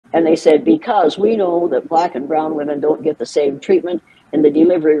And they said, because we know that black and brown women don't get the same treatment in the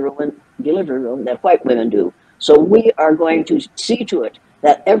delivery room that white women do. So we are going to see to it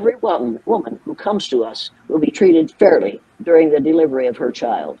that every woman who comes to us will be treated fairly during the delivery of her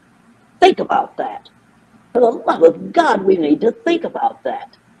child. Think about that. For the love of God, we need to think about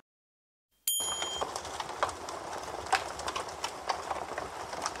that.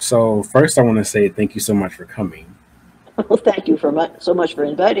 So first, I want to say thank you so much for coming. Well, thank you so much for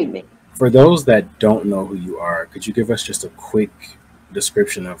inviting me. For those that don't know who you are, could you give us just a quick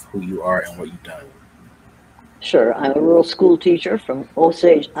description of who you are and what you've done? Sure, I'm a rural school teacher from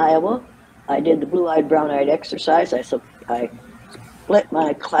Osage, Iowa. I did the blue-eyed, brown-eyed exercise. I split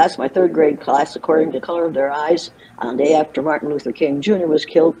my class, my third grade class, according to the color of their eyes on the day after Martin Luther King Jr. was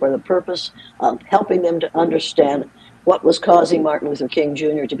killed, for the purpose of helping them to understand what was causing Martin Luther King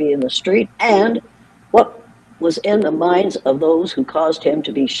Jr. to be in the street and what was in the minds of those who caused him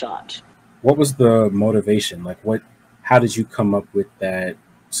to be shot. What was the motivation? Like, how did you come up with that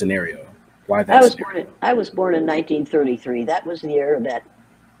scenario? Why that scenario? I was born in 1933. That was the year that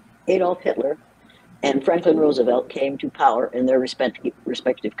Adolf Hitler and Franklin Roosevelt came to power in their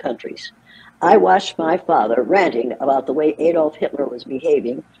respective countries. I watched my father ranting about the way Adolf Hitler was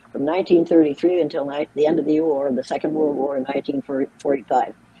behaving from 1933 until the end of the war, the Second World War in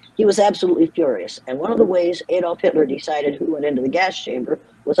 1945. He was absolutely furious, and one of the ways Adolf Hitler decided who went into the gas chamber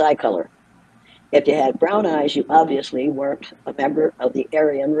was eye color. If you had brown eyes, you obviously weren't a member of the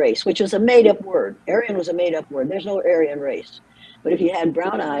Aryan race, which is a made-up word. Aryan was a made-up word. There's no Aryan race. But if you had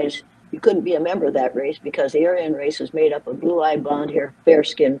brown eyes, you couldn't be a member of that race because the Aryan race was made up of blue-eyed, blonde-haired,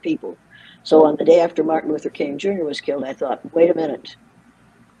 fair-skinned people. So on the day after Martin Luther King Jr. was killed, I thought, wait a minute.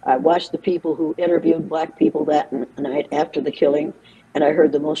 I watched the people who interviewed black people that night after the killing, and I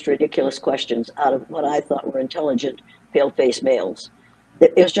heard the most ridiculous questions out of what I thought were intelligent, pale-faced males.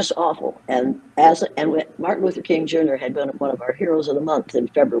 It was just awful. And Martin Luther King Jr. had been one of our heroes of the month in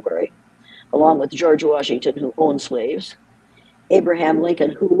February, along with George Washington, who owned slaves, Abraham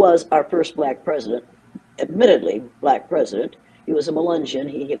Lincoln, who was our first black president, admittedly black president. He was a Melungeon.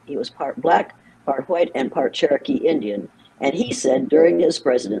 He was part black, part white, and part Cherokee Indian. And he said during his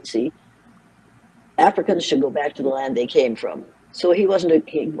presidency, Africans should go back to the land they came from. So he wasn't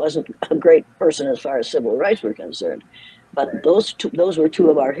a great person as far as civil rights were concerned. But those were two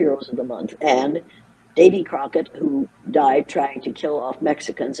of our heroes of the month. And Davy Crockett, who died trying to kill off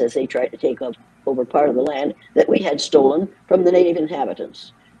Mexicans as they tried to take over part of the land that we had stolen from the native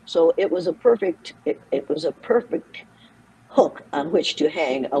inhabitants. So it was a perfect hook on which to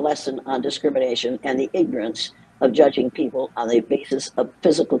hang a lesson on discrimination and the ignorance of judging people on the basis of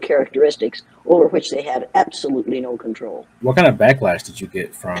physical characteristics over which they have absolutely no control. What kind of backlash did you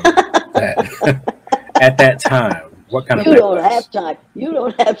get from that at that time? What kind of backlash? You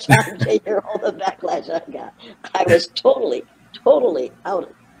don't have time to hear all the backlash I got. I was totally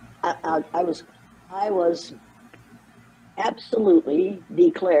out. I was absolutely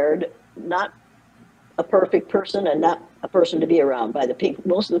declared not a perfect person and not a person to be around by the people,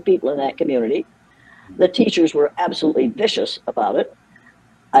 most of the people in that community. The teachers were absolutely vicious about it.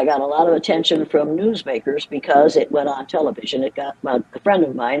 I got a lot of attention from newsmakers because it went on television. A friend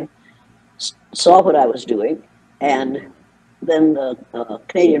of mine saw what I was doing, and then the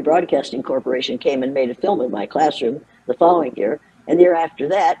Canadian Broadcasting Corporation came and made a film in my classroom the following year. And the year after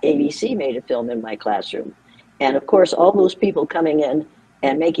that, ABC made a film in my classroom. And of course, all those people coming in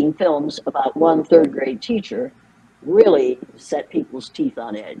and making films about one third grade teacher really set people's teeth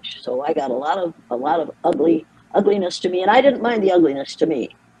on edge. So I got a lot of ugliness to me, and I didn't mind the ugliness to me.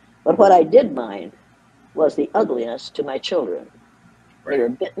 But what I did mind was the ugliness to my children. They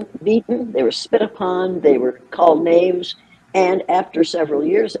were beaten, they were spit upon, they were called names, and after several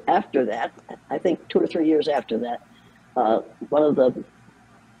years after that, I think 2 or 3 years after that, one of the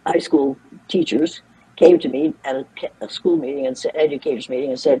high school teachers came to me at a school meeting and said, educators meeting,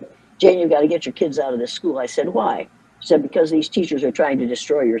 and said, "Jane, you've got to get your kids out of this school." I said, "Why?" She said, "Because these teachers are trying to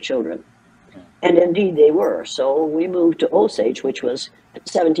destroy your children." And indeed they were. So we moved to Osage, which was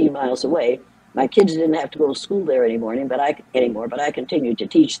 17 miles away. My kids didn't have to go to school there anymore, but I continued to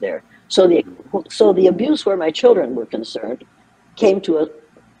teach there. So the abuse where my children were concerned came to a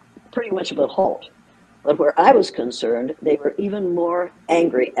pretty much of a halt. But where I was concerned, they were even more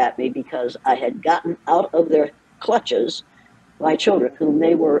angry at me because I had gotten out of their clutches my children whom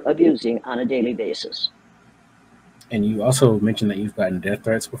they were abusing on a daily basis. And you also mentioned that you've gotten death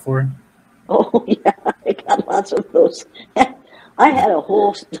threats before? Oh, yeah, I got lots of those. I had a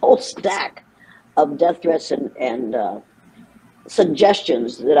whole stack of death threats and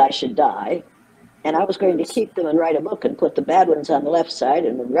suggestions that I should die. And I was going to keep them and write a book and put the bad ones on the left side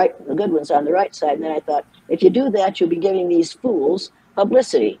and the good ones on the right side. And then I thought, if you do that, you'll be giving these fools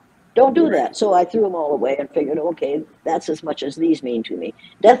publicity. Don't do that. So I threw them all away and figured, okay, that's as much as these mean to me.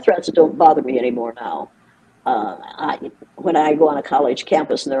 Death threats don't bother me anymore now. When I go on a college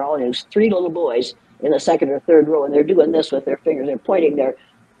campus and there are all these three little boys in the second or third row and they're doing this with their fingers, they're pointing their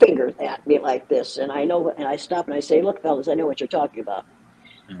fingers at me like this. And I know, and I stop and I say, look, fellas, I know what you're talking about.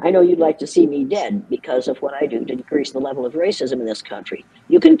 I know you'd like to see me dead because of what I do to decrease the level of racism in this country.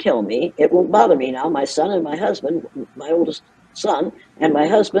 You can kill me. It won't bother me now. My son and my husband, my oldest son and my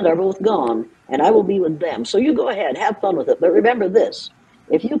husband are both gone, and I will be with them. So you go ahead, have fun with it. But remember this,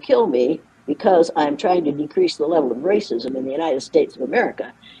 if you kill me because I'm trying to decrease the level of racism in the United States of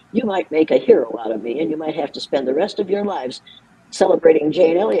America, you might make a hero out of me, and you might have to spend the rest of your lives celebrating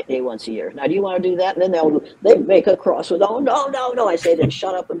Jane Elliott Day once a year. Now, do you want to do that? And then they make a cross with, oh, no, no, no. I say, then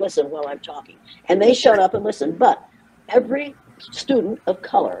shut up and listen while I'm talking. And they shut up and listen. But every student of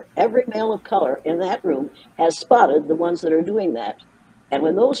color, every male of color in that room has spotted the ones that are doing that. And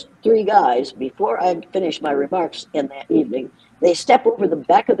when those three guys, before I finish my remarks in that evening, they step over the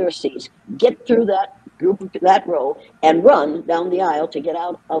back of their seats, get through that group, that row, and run down the aisle to get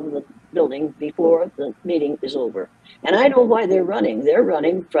out of the building before the meeting is over. And I know why they're running. They're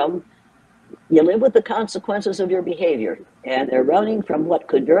running from, you live with the consequences of your behavior, and they're running from what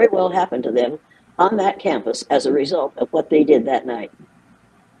could very well happen to them on that campus as a result of what they did that night.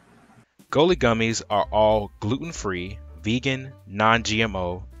 Goli gummies are all gluten-free, vegan,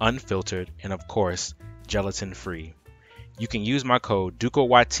 non-GMO, unfiltered, and of course, gelatin-free. You can use my code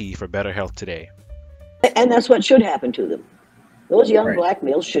DUCOYT for better health today. And that's what should happen to them. Those young black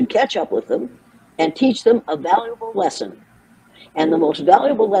males should catch up with them and teach them a valuable lesson. And the most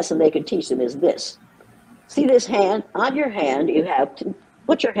valuable lesson they could teach them is this. See this hand? On your hand, you have to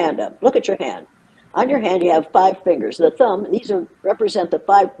put your hand up. Look at your hand. On your hand, you have 5 fingers. The thumb, these represent the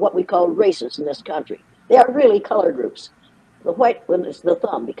 5, what we call races in this country. They are really color groups. The white one is the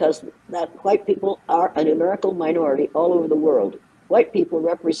thumb, because that white people are a numerical minority all over the world. White people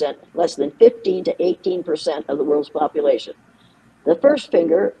represent less than 15 to 18% of the world's population. The first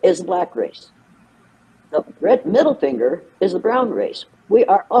finger is the black race. The middle finger is the brown race. We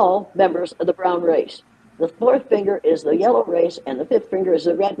are all members of the brown race. The fourth finger is the yellow race, and the fifth finger is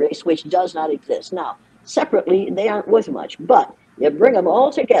the red race, which does not exist. Now, separately, they aren't worth much, but you bring them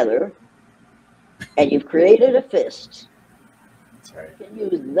all together, and you've created a fist. That's right. You can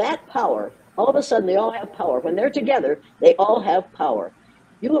use that power. All of a sudden, they all have power. When they're together, they all have power.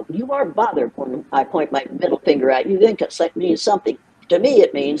 You aren't bothered when I point my middle finger at you. You think it means something. To me,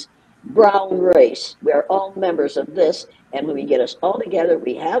 it means brown race. We are all members of this, and when we get us all together,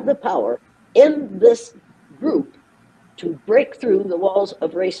 we have the power in this group to break through the walls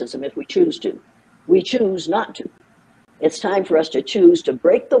of racism if we choose to. We choose not to. It's time for us to choose to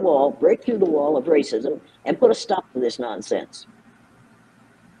break the wall, break through the wall of racism, and put a stop to this nonsense.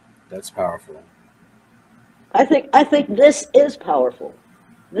 That's powerful. I think this is powerful.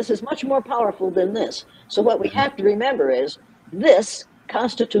 This is much more powerful than this. So what we have to remember is this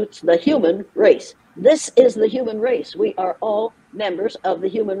constitutes the human race. This is the human race. We are all members of the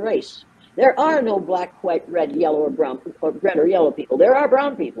human race. There are no black, white, red, yellow, or brown, or red or yellow people. There are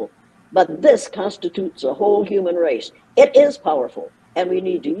brown people. But this constitutes a whole human race. It is powerful, and we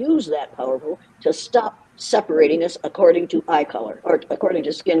need to use that powerful to stop separating us according to eye color or according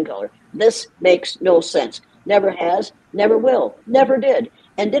to skin color. This makes no sense. Never has, never will, never did,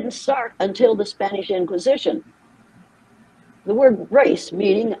 and didn't start until the Spanish Inquisition. The word race,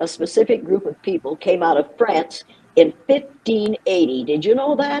 meaning a specific group of people, came out of France in 1580. Did you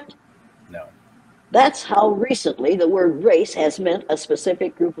know that? No. That's how recently the word race has meant a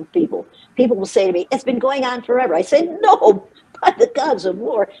specific group of people. People will say to me, it's been going on forever. I say, no, by the gods of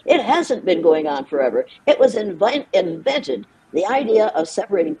war, it hasn't been going on forever. It was invented. The idea of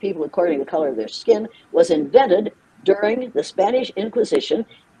separating people according to the color of their skin was invented during the Spanish Inquisition.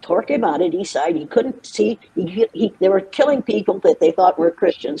 Torquemada decided he couldn't see, they were killing people that they thought were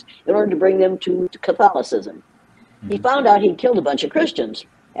Christians in order to bring them to Catholicism. He found out he'd killed a bunch of Christians.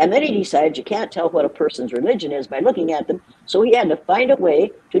 And then he decided you can't tell what a person's religion is by looking at them, so he had to find a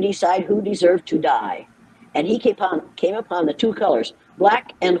way to decide who deserved to die. And he came upon the 2 colors,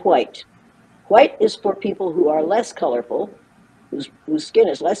 black and white. White is for people who are less colorful, whose skin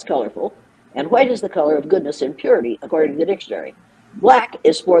is less colorful, and white is the color of goodness and purity, according to the dictionary. Black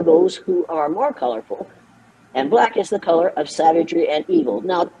is for those who are more colorful, and black is the color of savagery and evil.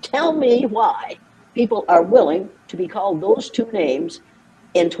 Now tell me why people are willing to be called those 2 names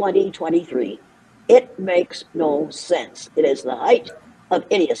in 2023. It makes no sense. It is the height of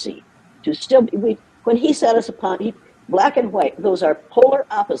idiocy. to still be, when he set us upon, black and white, those are polar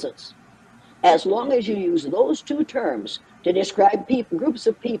opposites. As long as you use those two terms to describe groups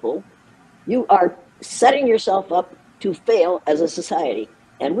of people, you are setting yourself up to fail as a society.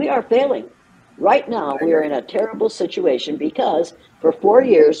 And we are failing. Right now, we are in a terrible situation because for 4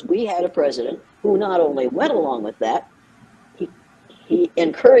 years, we had a president who not only went along with that, he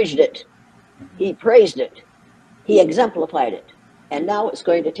encouraged it, he praised it, he exemplified it. And now it's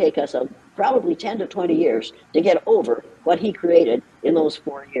going to take us probably 10 to 20 years to get over what he created in those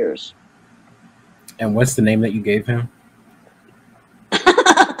 4 years. And what's the name that you gave him?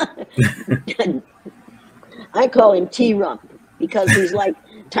 I call him T-Rump because he's like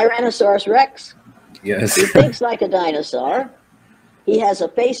Tyrannosaurus Rex. Yes. He thinks like a dinosaur. He has a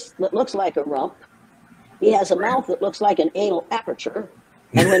face that looks like a rump. He has a mouth that looks like an anal aperture.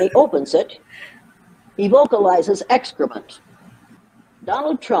 And when he opens it, he vocalizes excrement.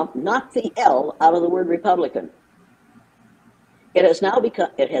 Donald Trump knocked the L out of the word Republican. It has now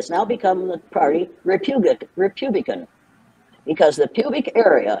become the party Republican, because the pubic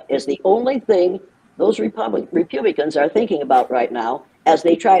area is the only thing those Republicans are thinking about right now as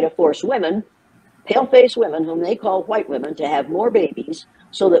they try to force women, pale-faced women, whom they call white women, to have more babies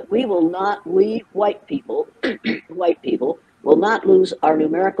so that we white people, white people, will not lose our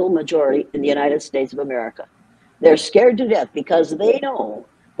numerical majority in the United States of America. They're scared to death because they know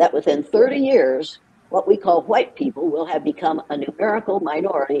that within 30 years, what we call white people will have become a numerical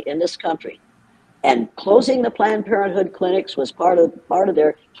minority in this country. And closing the Planned Parenthood clinics was part of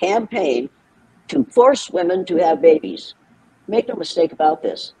their campaign to force women to have babies. Make no mistake about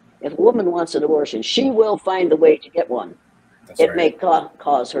this. If a woman wants an abortion, she will find the way to get one. It may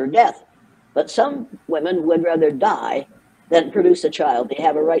cause her death. But some women would rather die than produce a child. They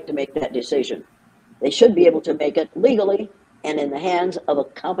have a right to make that decision. They should be able to make it legally and in the hands of a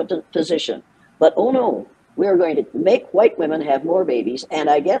competent physician. But oh no, we're going to make white women have more babies. And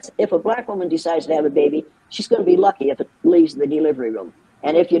I guess if a black woman decides to have a baby, she's going to be lucky if it leaves the delivery room.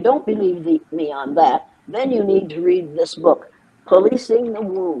 And if you don't believe me on that, then you need to read this book, Policing the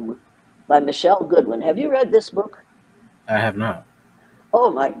Womb by Michelle Goodwin. Have you read this book? I have not.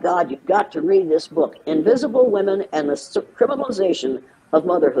 Oh my God, you've got to read this book, Invisible Women and the Criminalization of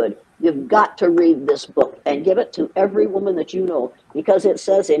Motherhood. You've got to read this book and give it to every woman that you know, because it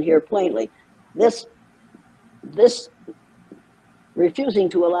says in here plainly, this refusing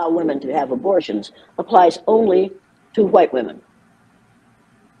to allow women to have abortions applies only to white women.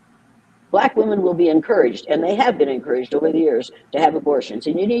 Black women will be encouraged, and they have been encouraged over the years, to have abortions.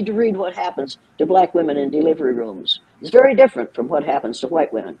 And you need to read what happens to black women in delivery rooms. It's very different from what happens to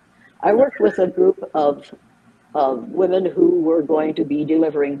white women. I worked with a group of women who were going to be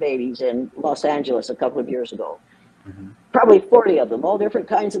delivering babies in Los Angeles a couple of years ago. Mm-hmm. Probably 40 of them, all different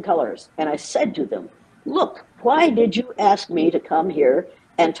kinds of colors. And I said to them, look, why did you ask me to come here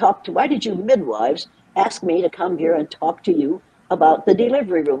and why did you midwives ask me to come here and talk to you about the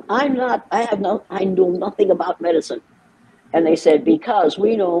delivery room? I know nothing about medicine. And they said, because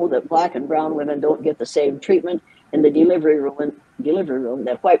we know that black and brown women don't get the same treatment in the delivery room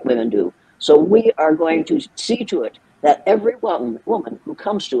that white women do. So we are going to see to it that every woman who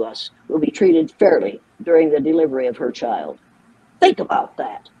comes to us will be treated fairly during the delivery of her child. Think about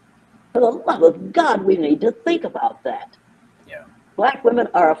that. For the love of God, we need to think about that. Yeah. Black women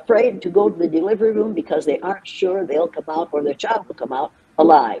are afraid to go to the delivery room because they aren't sure they'll come out or their child will come out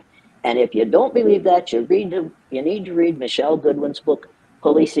alive. And if you don't believe that, you need to read Michelle Goodwin's book,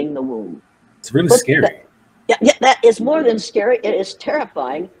 Policing the Womb. It's really scary. That is more than scary. It is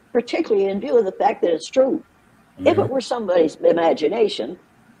terrifying, particularly in view of the fact that it's true. Mm-hmm. If it were somebody's imagination,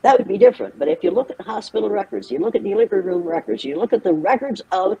 that would be different. But if you look at hospital records, you look at delivery room records, you look at the records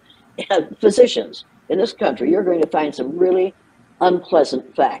of physicians in this country, you're going to find some really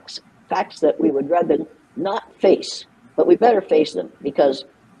unpleasant facts that we would rather not face, but we better face them, because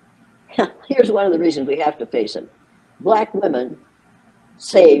here's one of the reasons we have to face them. Black women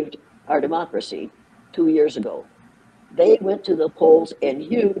saved our democracy 2 years ago. They went to the polls in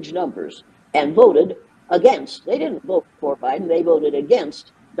huge numbers and voted against. They didn't vote for Biden, they voted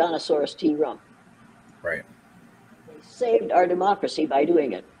against Donosaurus T. Rump. Right. They saved our democracy by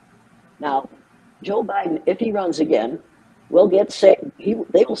doing it. Now, Joe Biden, if he runs again, will get saved.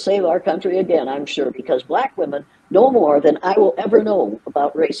 They will save our country again, I'm sure, because black women know more than I will ever know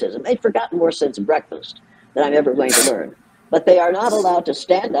about racism. They've forgotten more since breakfast than I'm ever going to learn. But they are not allowed to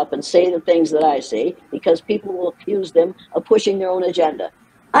stand up and say the things that I say, because people will accuse them of pushing their own agenda.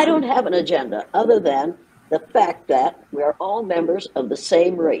 I don't have an agenda other than the fact that we are all members of the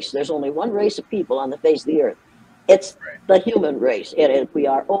same race. There's only one race of people on the face of the earth. It's the human race. And we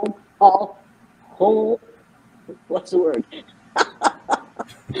are all homo, what's the word?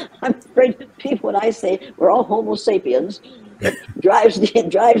 I'm afraid that people, when I say we're all Homo sapiens, it drives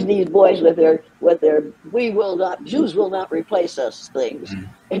these boys with their we will not, Jews will not replace us things.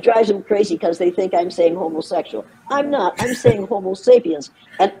 It drives them crazy because they think I'm saying homosexual. I'm not. I'm saying Homo sapiens,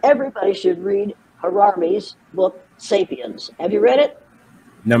 and everybody should read Harari's book Sapiens. Have you read it?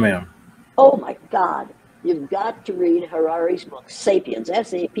 No, ma'am. Oh my God! You've got to read Harari's book Sapiens.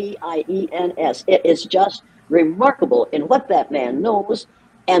 Sapiens. It is just remarkable in what that man knows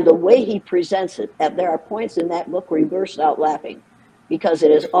and the way he presents it. And there are points in that book where he bursts out laughing because it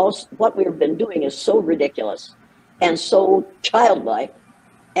is also what we've been doing is so ridiculous and so childlike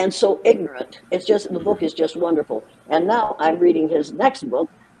and so ignorant. It's just, the book is just wonderful. And now I'm reading his next book,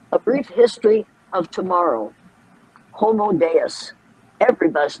 A Brief History of Tomorrow, Homo Deus.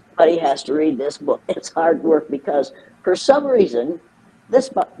 Everybody has to read this book. It's hard work because for some reason, this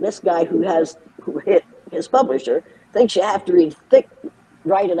guy his publisher thinks you have to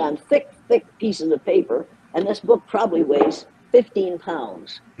write it on thick pieces of paper, and this book probably weighs 15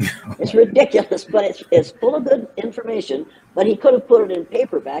 pounds. It's ridiculous, but it's full of good information, but he could have put it in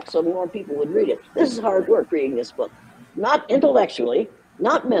paperback so more people would read it. This is hard work reading this book. Not intellectually,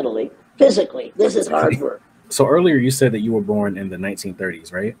 not mentally, physically. This is hard work. So earlier you said that you were born in the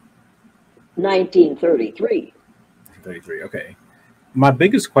 1930s, right? 1933. 33, okay. My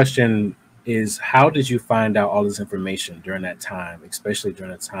biggest question is, how did you find out all this information during that time, especially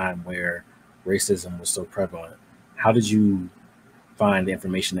during a time where racism was so prevalent? How did you find the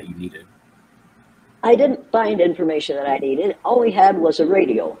information that you needed? I didn't find information that I needed. All we had was a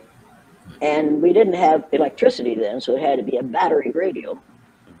radio. And we didn't have electricity then, so it had to be a battery radio.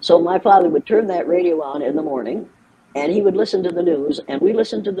 So my father would turn that radio on in the morning, and he would listen to the news, and we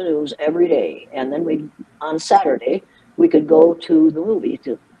listened to the news every day. And then on Saturday, we could go to the movie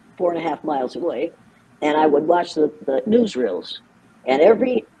to 4.5 miles away, and I would watch the newsreels. And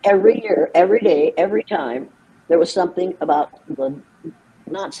every year, every day, every time, there was something about the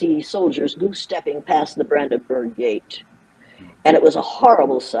Nazi soldiers goose-stepping past the Brandenburg Gate. And it was a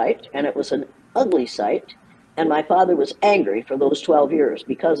horrible sight, and it was an ugly sight. And my father was angry for those 12 years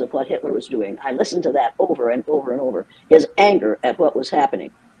because of what Hitler was doing. I listened to that over and over and over, his anger at what was happening.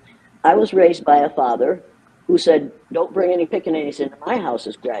 I was raised by a father who said, don't bring any pickaninnies into my house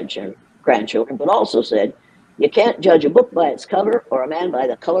as grandchildren, but also said, you can't judge a book by its cover or a man by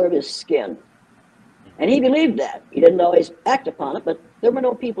the color of his skin. And he believed that. He didn't always act upon it, but there were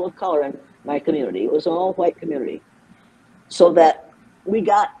no people of color in my community. It was an all-white community. So that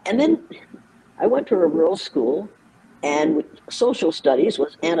and then I went to a rural school, and social studies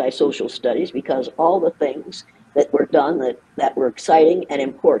was anti-social studies because all the things that were done that were exciting and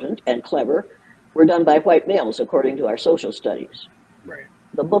important and clever were done by white males according to our social studies. Right.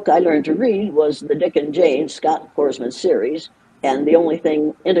 The book I learned to read was the Dick and Jane Scott Korsman series, and the only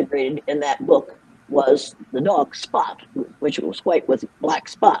thing integrated in that book was the dog Spot, which was white with black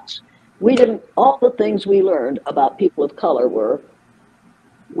spots. All the things we learned about people of color were,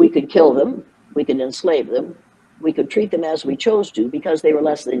 we could kill them, we could enslave them, we could treat them as we chose to because they were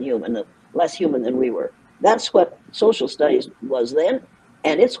less human than we were. That's what social studies was then,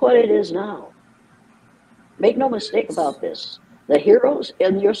 and it's what it is now. Make no mistake about this. The heroes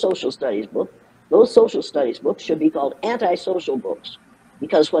in your social studies book, those social studies books should be called anti-social books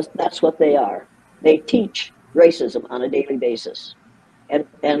because that's what they are. They teach racism on a daily basis.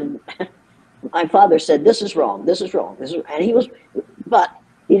 And my father said, this is wrong, this is wrong, but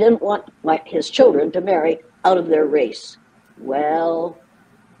he didn't want his children to marry out of their race. Well,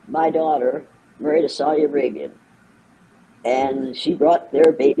 my daughter married a Saudi Arabian, and she brought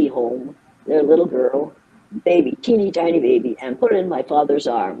their baby home, their little girl, baby, teeny tiny baby, and put it in my father's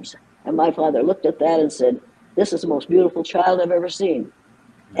arms. And my father looked at that and said, this is the most beautiful child I've ever seen.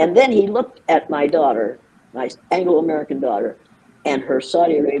 And then he looked at my daughter, my Anglo-American daughter, and her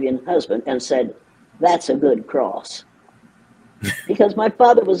Saudi Arabian husband and said, that's a good cross. Because my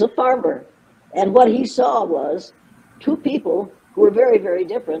father was a farmer. And what he saw was two people who were very, very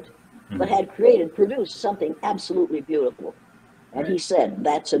different, but had produced something absolutely beautiful. And he said,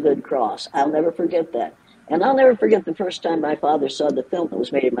 that's a good cross. I'll never forget that. And I'll never forget the first time my father saw the film that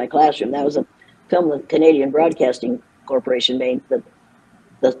was made in my classroom. That was a film the Canadian Broadcasting Corporation made the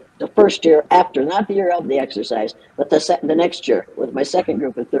first year after, not the year of the exercise, but the next year with my second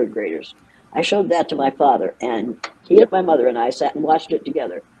group of third graders. I showed that to my father, and he and my mother and I sat and watched it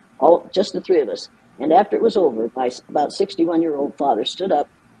together, just the three of us. And after it was over, my about 61-year-old father stood up,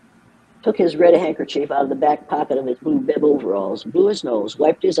 took his red handkerchief out of the back pocket of his blue bib overalls, blew his nose,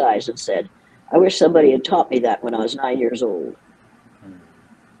 wiped his eyes, and said, I wish somebody had taught me that when I was 9 years old.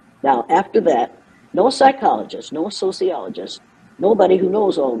 Now, after that, no psychologist, no sociologist, nobody who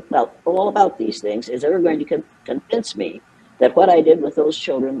knows all about these things is ever going to convince me that what I did with those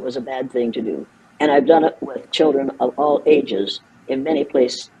children was a bad thing to do. And I've done it with children of all ages in many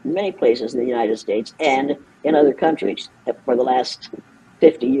places in the United States and in other countries for the last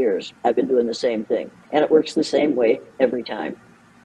 50 years. I've been doing the same thing, and it works the same way every time.